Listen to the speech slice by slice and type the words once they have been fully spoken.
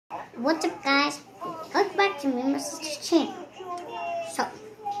What's up, guys? Welcome back to me and my sister's channel. So,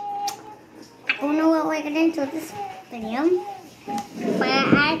 I don't know what we're gonna do this video, but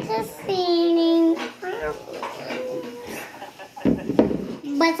I just seen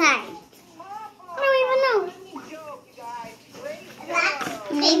besides, I don't even know.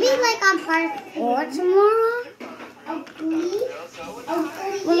 Maybe like on part 4 tomorrow.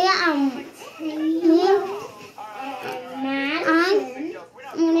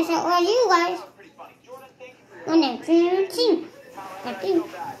 I'm gonna say, well, you guys, on 19. I think.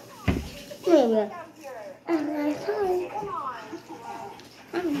 Maybe.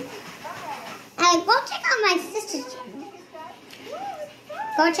 Go check out my sister's channel.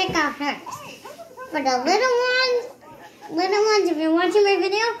 Go check out hers. For the little ones, if you're watching my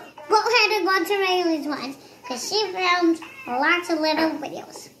video, go ahead and watch Riley's ones, because she films lots of little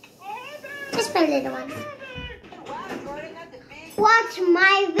videos. Just for little ones. Watch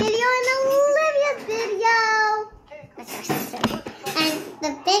my video and Olivia's video. That's our sister. And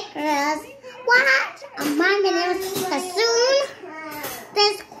the big girls, watch my videos. Because soon,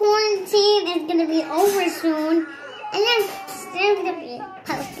 this quarantine is going to be over soon. And then they're going to be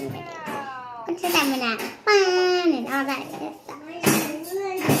posting videos. Which is I'm going to have fun and all that good stuff.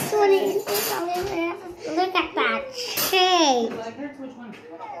 So look at that shape.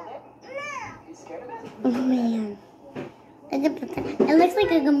 Oh, man. It looks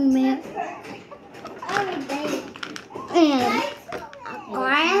like a gummy bear. And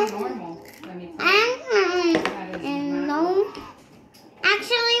grass. And no.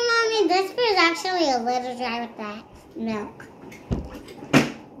 Actually, Mommy, this beer is actually a little dry with that milk.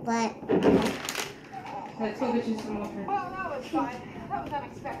 But let's go get you some water. No, it's fine. That was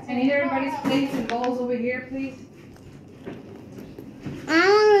unexpected. I need everybody's plates and bowls over here, please.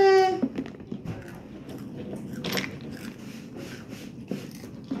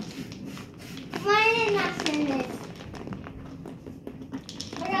 Why did I not send this?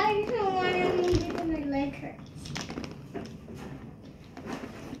 I don't want to because my leg hurts.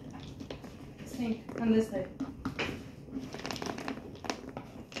 Sink on this side.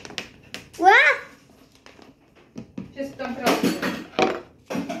 What? Just dump it over there.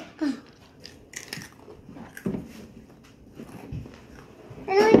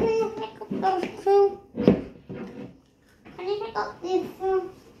 And I can pick up those two. Can you pick up these two?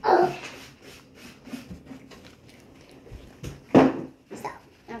 Oh. So,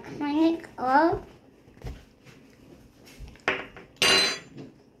 I'm going to go.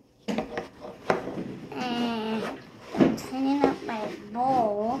 And I'm cleaning up my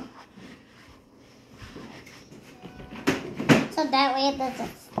bowl. So that way it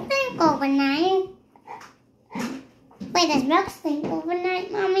doesn't stink overnight. Wait, does milk stink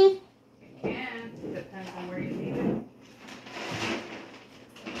overnight, Mommy? It can. Depends on where you leave it.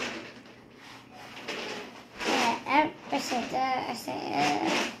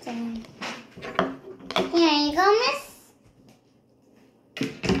 Here you go, miss.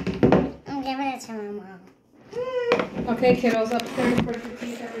 I'm giving it to my mom. Okay, kiddos, upstairs for the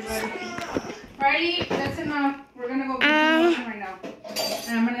 15th, everybody. Alrighty, that's enough. We're gonna go get some right now.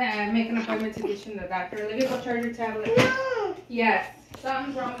 And I'm gonna make an appointment to get you to the doctor. Olivia, go charge your tablet. No. Yes,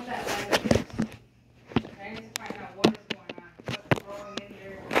 something's wrong with that light. Okay, I need to find out what is going on. What's growing in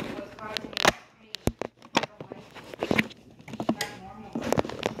there? What's causing you pain? I don't like it. It's not normal.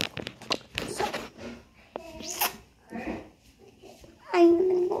 Okay? I'm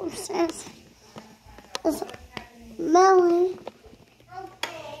gonna go upstairs. It's Melly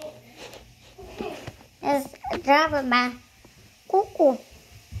is dropping my cuckoo.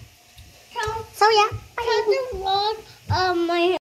 So yeah, I had to vlog my